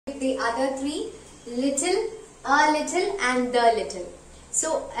the other three, little, a little and the little.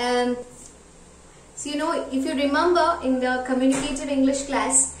 So, you know, if you remember in the communicative English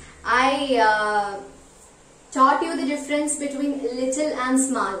class, I taught you the difference between little and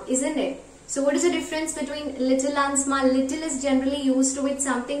small, isn't it? So what is the difference between little and small? Little is generally used with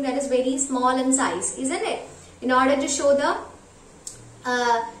something that is very small in size, isn't it? In order to show the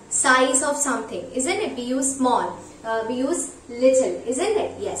size of something, isn't it? We use small, we use little, isn't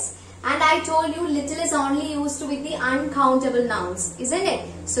it? Yes. And I told you little is only used with the uncountable nouns, isn't it?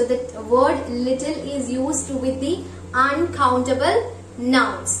 So the word little is used with the uncountable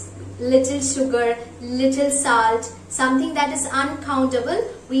nouns. Little sugar, little salt, something that is uncountable,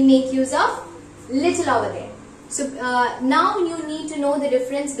 we make use of little over there. So now you need to know the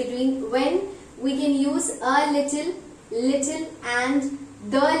difference between when we can use a little, little and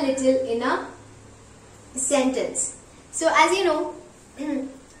the little in a sentence. So as you know,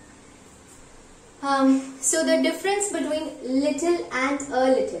 so the difference between little and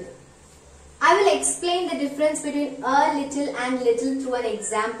a little. I will explain the difference between a little and little through an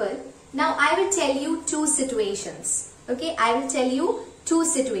example. Now I will tell you two situations. Okay, I will tell you two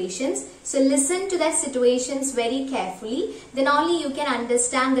situations. So listen to the situations very carefully. Then only you can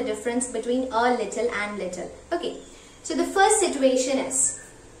understand the difference between a little and little. Okay, so the first situation is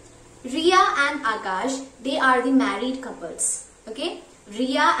Riya and Akash, they are the married couples. Okay,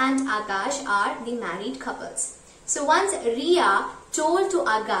 Riya and Akash are the married couples. So once Riya told to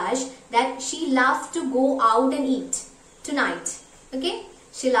Akash that she loves to go out and eat tonight. Okay,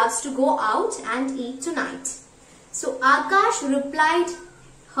 she loves to go out and eat tonight. So Akash replied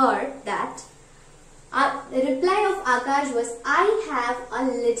her that, the reply of Akash was, I have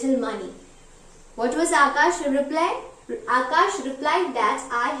a little money. What was Akash reply? Akash replied that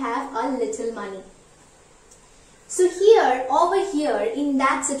I have a little money. So here, over here in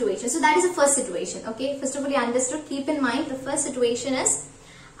that situation, so that is the first situation. Okay, first of all you understood, keep in mind the first situation is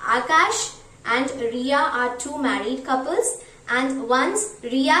Akash and Riya are two married couples. And once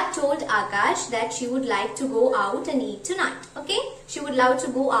Riya told Akash that she would like to go out and eat tonight. Okay, she would love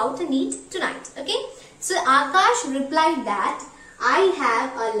to go out and eat tonight. Okay, so Akash replied that I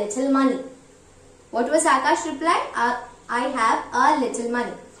have a little money. What was Akash reply? I have a little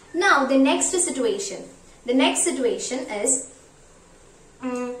money. Now the next situation. The next situation is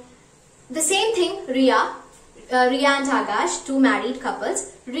the same thing. Riya and Akash, two married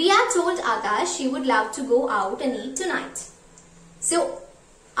couples. Riya told Akash she would love to go out and eat tonight. So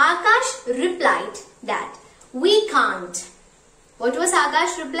Akash replied that we can't. What was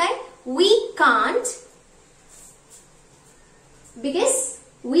Akash reply? We can't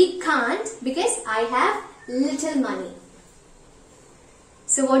because I have little money.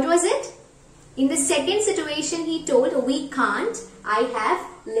 So what was it? In the second situation he told we can't, I have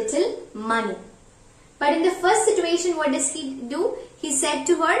little money. But in the first situation what does he do? He said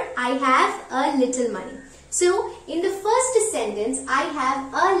to her, I have a little money. So, in the first sentence, I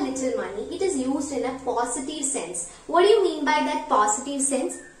have a little money, it is used in a positive sense. What do you mean by that positive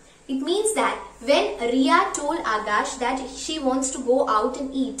sense? It means that when Riya told Akash that she wants to go out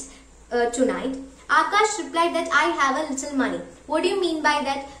and eat tonight, Akash replied that I have a little money. What do you mean by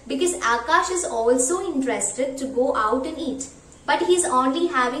that? Because Akash is also interested to go out and eat. But he is only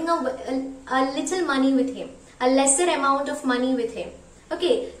having a little money with him, a lesser amount of money with him.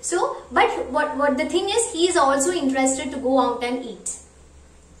 Okay, so, but what the thing is, he is also interested to go out and eat.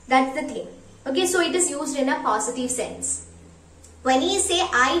 That's the thing. Okay, so it is used in a positive sense. When he say,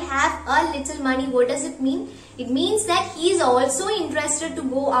 I have a little money, what does it mean? It means that he is also interested to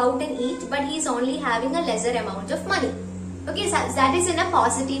go out and eat, but he is only having a lesser amount of money. Okay, so that is in a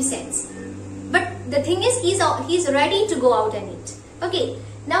positive sense. But the thing is, he's ready to go out and eat. Okay,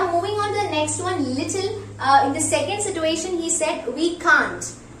 now moving on to the next one, little. In the second situation, he said, we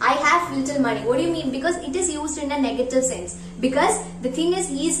can't. I have little money. What do you mean? Because it is used in a negative sense. Because the thing is,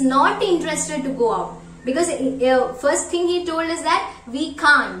 he is not interested to go out. Because first thing he told is that we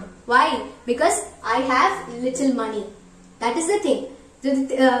can't. Why? Because I have little money. That is the thing.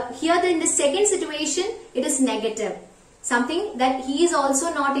 Here in the second situation, it is negative. Something that he is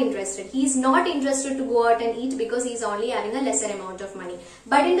also not interested. He is not interested to go out and eat because he is only having a lesser amount of money.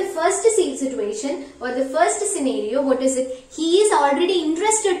 But in the first situation or the first scenario, what is it? He is already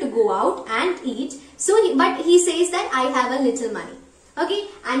interested to go out and eat. So, but he says that I have a little money. Okay.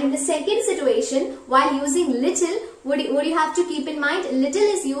 And in the second situation, while using little, what you have to keep in mind, little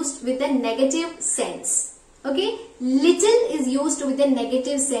is used with a negative sense. Okay, little is used with a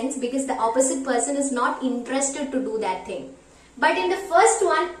negative sense because the opposite person is not interested to do that thing. But in the first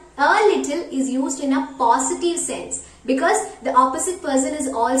one, a little is used in a positive sense. because the opposite person is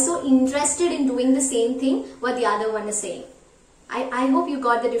also interested in doing the same thing what the other one is saying. I hope you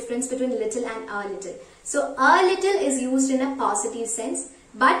got the difference between little and a little. So a little is used in a positive sense,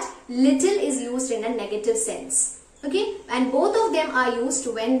 but little is used in a negative sense. Okay, and both of them are used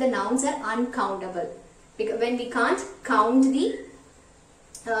when the nouns are uncountable, because when we can't count the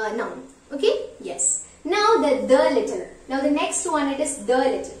noun. Okay, yes. Now the little. Now the next one, it is the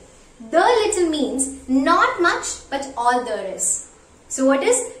little. The little means not much but all there is. So what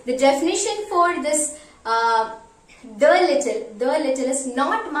is the definition for this the little? The little is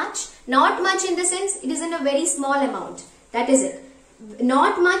not much. Not much in the sense it is in a very small amount. That is it.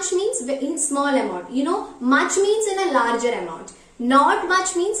 Not much means in small amount. You know, much means in a larger amount. Not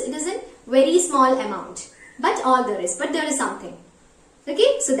much means it is in very small amount. But all there is. But there is something. Okay,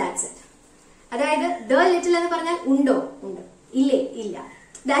 so that's it. അതായത് the little എന്ന് പറഞ്ഞാൽ ഉണ്ടോ ഉണ്ട് ഇല്ലേ ഇല്ല.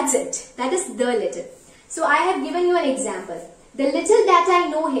 That's it. That is the little. So I have given you an example. The little that I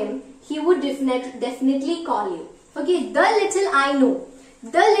know him, he would definitely call you. Okay, the little I know.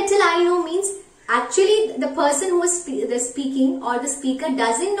 The little I know means actually the person who is speaking or the speaker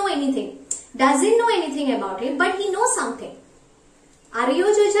doesn't know anything. Doesn't know anything about him, but he knows something. അറിയോ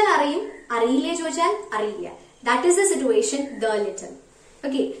ചോദിച്ചാൽ അറിയും, അറിയില്ലേ ചോദിച്ചാൽ അറിയില്ല. That is the situation, the little.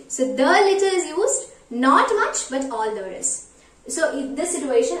 Okay, so the little is used not much but all there is. So in this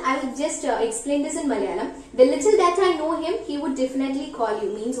situation, I will just explain this in Malayalam. The little that I know him, he would definitely call you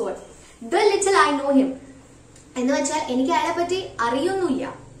means what? The little I know him. എന്ന് വെച്ചാൽ എനിക്ക് അയാളെ പറ്റി അറിയൊന്നുമില്ല,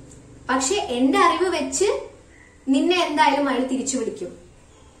 പക്ഷെ എന്റെ അറിവ് വെച്ച് നിന്നെ എന്തായാലും അയാൾ തിരിച്ചു വിളിക്കും.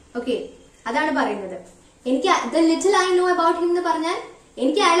 ഓക്കെ, അതാണ് പറയുന്നത്. എനിക്ക് the little I know about him എന്ന് പറഞ്ഞാൽ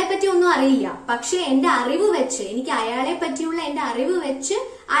എനിക്ക് അയാളെ പറ്റി ഒന്നും അറിയില്ല, പക്ഷെ എന്റെ അറിവ് വെച്ച്, എനിക്ക് അയാളെ പറ്റിയുള്ള എന്റെ അറിവ് വെച്ച്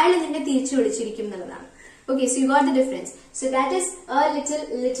അയാൾ നിന്നെ തിരിച്ചു വിളിച്ചിരിക്കും എന്നുള്ളതാണ്. Okay, so you got the difference. So that is a little,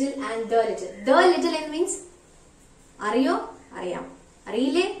 little and the little. The little means അറിയോ അറിയാം,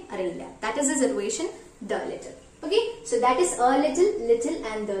 അറിയില്ലേ അറിയില്ല. That is the situation, the little. Okay, so that is a little, little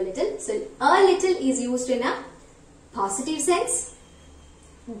and the little. So a little is used in a positive sense,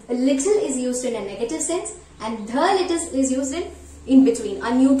 little is used in a negative sense, and the little is used in between,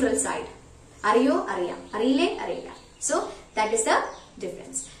 a neutral side. അറിയോ അറിയാം, അറിയില്ലേ അറിയില്ല. So that is the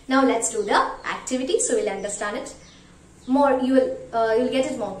difference. Now let's do the activity so we'll understand it more. You'll get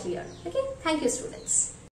it more clear. Okay, thank you students.